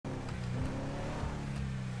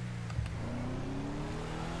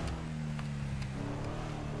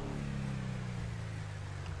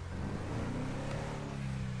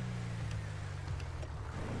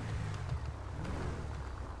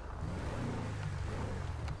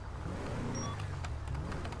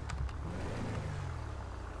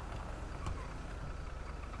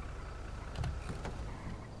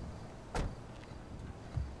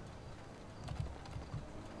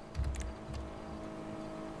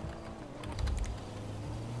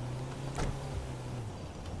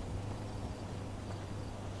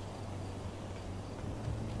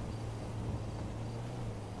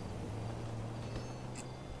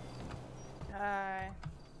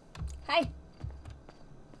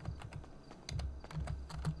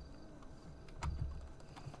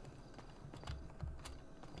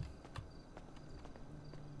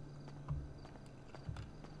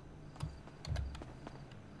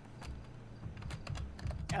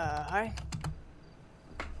Hi.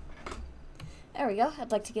 There we go.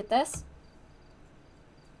 I'd like to get this.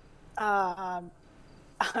 I'm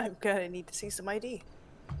gonna need to see some ID.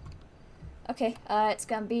 Okay, it's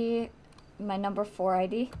gonna be my number 4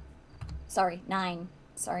 ID. Sorry, 9.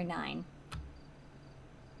 Sorry, 9.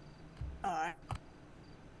 Alright.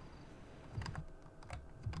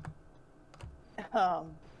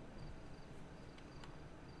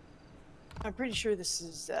 I'm pretty sure this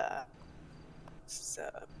is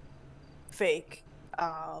fake.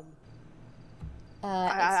 I It's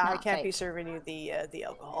not can't be fake. serving you the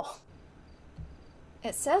alcohol.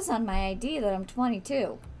 It says on my ID that I'm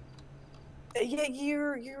 22. Yeah,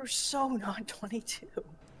 you're so not 22.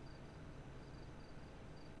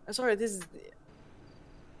 I'm sorry. This is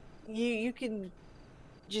you can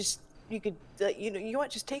just you could you know you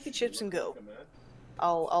want just take the chips and go.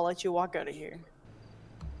 I'll let you walk out of here.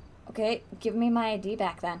 Okay, give me my ID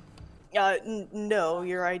back then. No,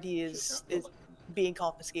 your ID is being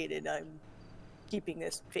confiscated. I'm keeping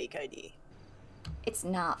this fake ID. It's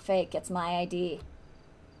not fake. It's my ID.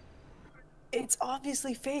 It's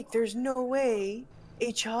obviously fake. There's no way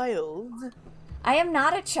a child. I am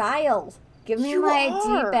not a child. Give me You my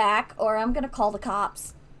are. ID back, or I'm gonna call the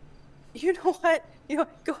cops. You know what?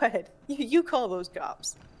 Go ahead. You call those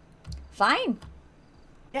cops. Fine.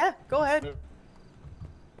 Yeah, go ahead.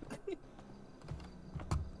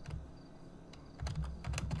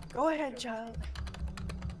 Go ahead, child.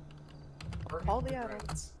 All the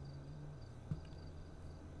adults.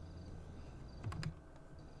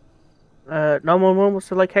 911, what's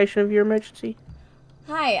the location of your emergency?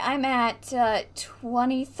 Hi, I'm at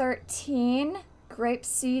 2013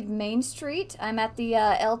 Grapeseed Main Street. I'm at the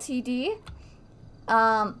LTD.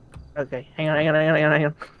 Okay, hang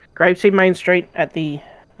on. Grapeseed Main Street at the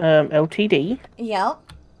LTD. Yep.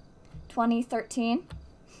 2013.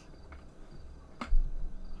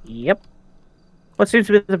 Yep. What seems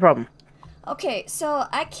to be the problem? Okay, so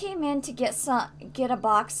I came in to get a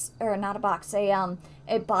box, or not a box, a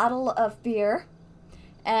bottle of beer,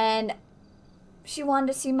 and she wanted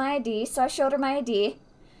to see my ID, so I showed her my ID,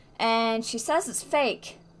 and she says it's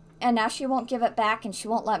fake, and now she won't give it back, and she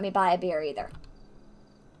won't let me buy a beer either.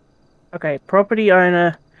 Okay, property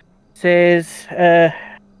owner says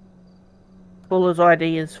Fuller's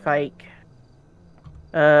ID is fake,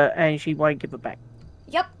 and she won't give it back.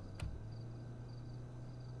 Yep.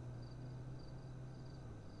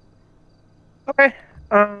 Okay,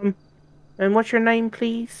 and what's your name,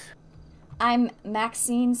 please? I'm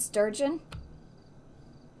Maxine Sturgeon.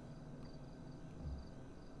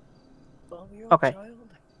 Okay.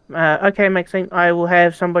 Okay, Maxine, I will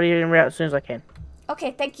have somebody en route as soon as I can.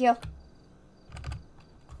 Okay, thank you.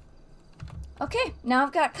 Okay, now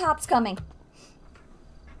I've got cops coming.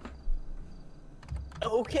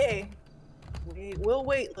 Okay. We'll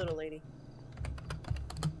wait, little lady.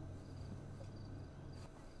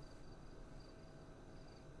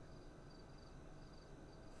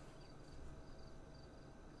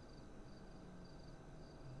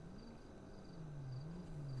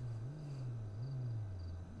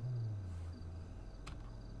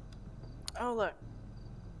 Oh, look.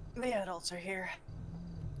 The adults are here.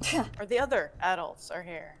 Or the other adults are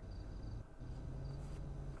here.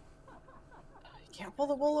 You can't pull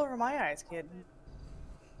the wool over my eyes, kid.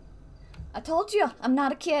 I told you, I'm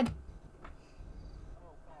not a kid.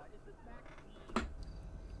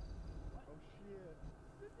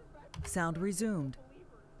 Sound resumed.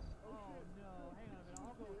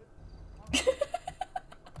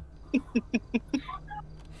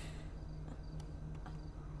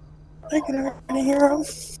 I can already hear him.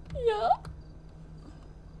 Yeah.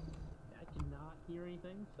 I cannot hear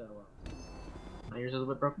anything, so my ears are a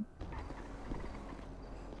little bit broken.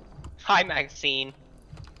 Hi, Maxine.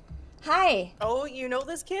 Hi. Oh, you know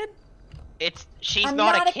this kid? She's I'm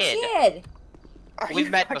not a kid. kid. Are We've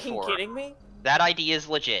you met fucking before. kidding me? That ID is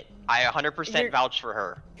legit. I 100% You're- vouch for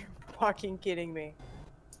her. Fucking kidding me.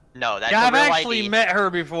 No, that's Yeah, a I've real actually ID. met her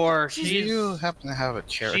before. Do you happen to have a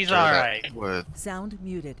character she's alright. that would... Sound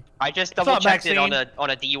muted. I just What's up, double checked it on Maxine?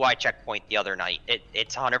 a DUI checkpoint the other night.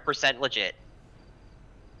 It's 100% legit.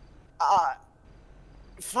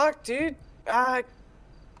 Fuck, dude.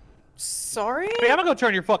 Sorry? Hey, I'm gonna go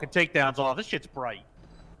turn your fucking takedowns off. This shit's bright.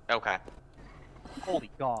 Okay. Holy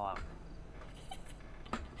god.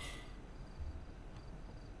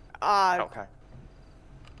 Okay.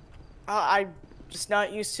 I'm just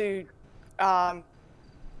not used to,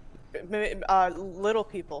 little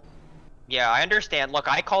people. Yeah, I understand.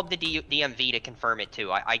 Look, I called the DMV to confirm it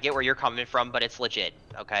too. I get where you're coming from, but it's legit.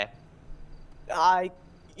 Okay.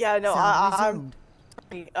 Yeah, no, Sound I'm,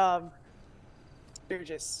 resumed.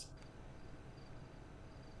 Sturgis.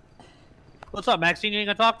 What's up, Maxine? You ain't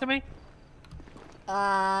gonna talk to me?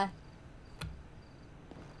 We're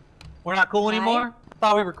not cool Hi? anymore?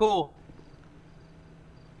 Thought we were cool.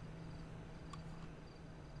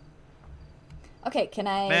 Okay, can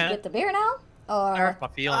I Man. get the beer now? That Or hurts my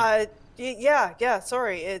feelings. Yeah.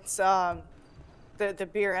 Sorry, it's the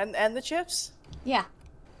beer and the chips. yeah.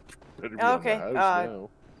 Better be Oh, in okay, the house now.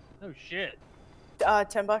 Oh shit.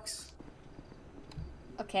 $10.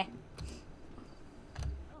 Okay. I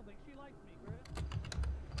don't think she likes me,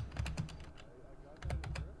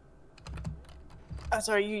 Chris.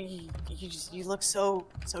 Sorry, you look so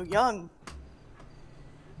young.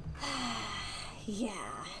 Yeah.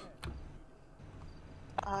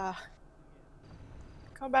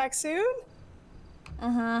 Come back soon.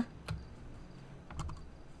 Uh-huh.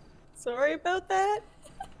 Sorry about that.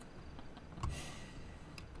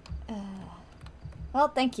 Well,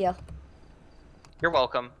 thank you. You're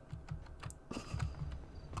welcome.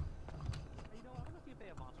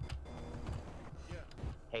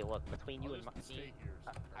 Hey, look, between you and me,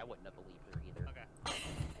 I wouldn't have believed her either. Okay.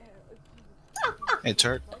 Hey,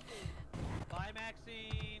 Turk. Bye,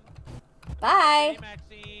 Maxine. Bye. Hey,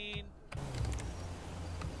 Maxine.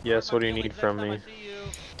 Yes, what do you Feelings need next from time I me? see you.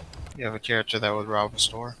 You have a character that would rob a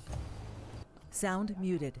store? Sound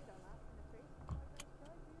muted.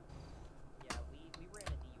 Yeah, we ran a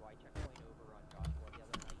DUI checkpoint over on Joshua the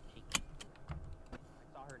other night. I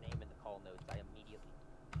saw her name in the call notes. I immediately.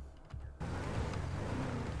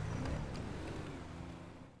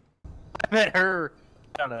 I met her,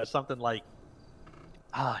 I don't know, something like,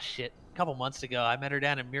 oh shit, a couple months ago. I met her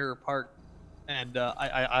down in Mirror Park, and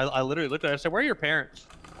I literally looked at her. I said, "Where are your parents?"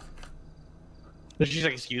 And she's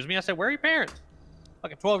like, "Excuse me?" I said, "Where are your parents?"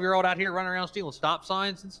 Like a 12-year-old out here running around stealing stop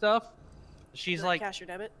signs and stuff. She's like, cash or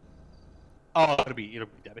debit. "Oh, it'll be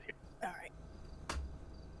debit here."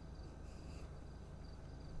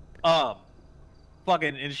 All right.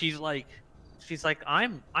 Fucking, and she's like,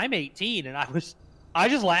 I'm 18, and I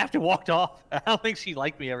just laughed and walked off. I don't think she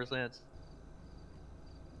liked me ever since,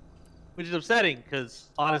 which is upsetting because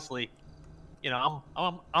honestly, you know,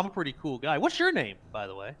 I'm a pretty cool guy. What's your name, by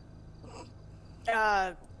the way?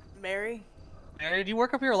 Mary. Mary, do you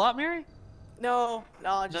work up here a lot, Mary? No,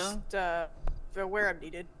 just for where I'm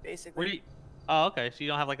needed, basically. Where do you... Oh, okay. So you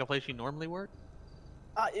don't have like a place you normally work?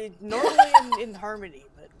 Normally in Harmony,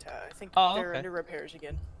 but I think they're okay. under repairs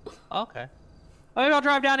again. Okay. Well, maybe I'll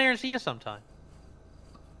drive down there and see you sometime.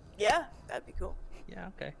 Yeah, that'd be cool. Yeah.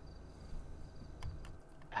 Okay.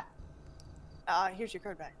 Here's your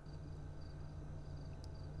card back.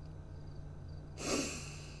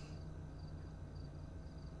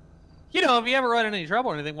 You know, if you ever run into any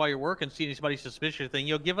trouble or anything while you're working, see anybody suspicious thing,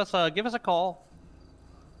 you'll give us a call,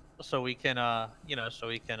 so we can so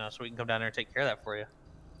we can come down there and take care of that for you.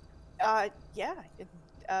 Yeah.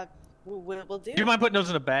 We'll do. Do you mind putting those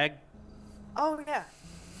in a bag? Oh yeah.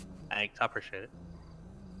 Thanks, I appreciate it.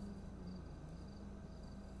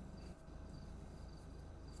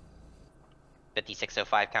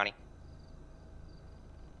 $5605 county.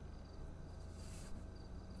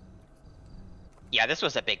 Yeah, this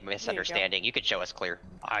was a big misunderstanding. You could show us clear.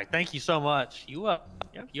 All right, thank you so much. You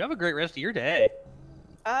have a great rest of your day.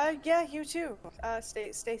 Yeah, you too.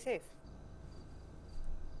 Stay safe.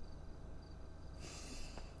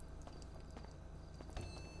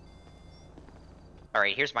 All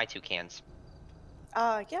right, here's my 2 cans.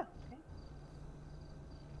 Yeah.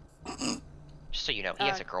 Just so you know, he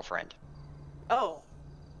has a girlfriend. Oh.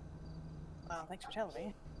 Well, thanks for telling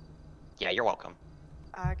me. Yeah, you're welcome.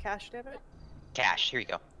 Cash debit? Cash, here you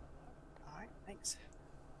go. Alright, thanks.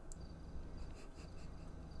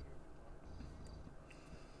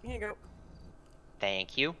 Here you go.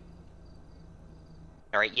 Thank you.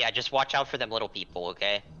 All right, yeah, just watch out for them little people,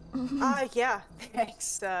 okay? Yeah,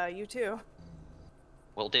 thanks. You too.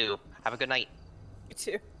 Will do. Have a good night. You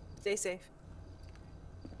too. Stay safe.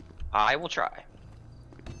 I will try.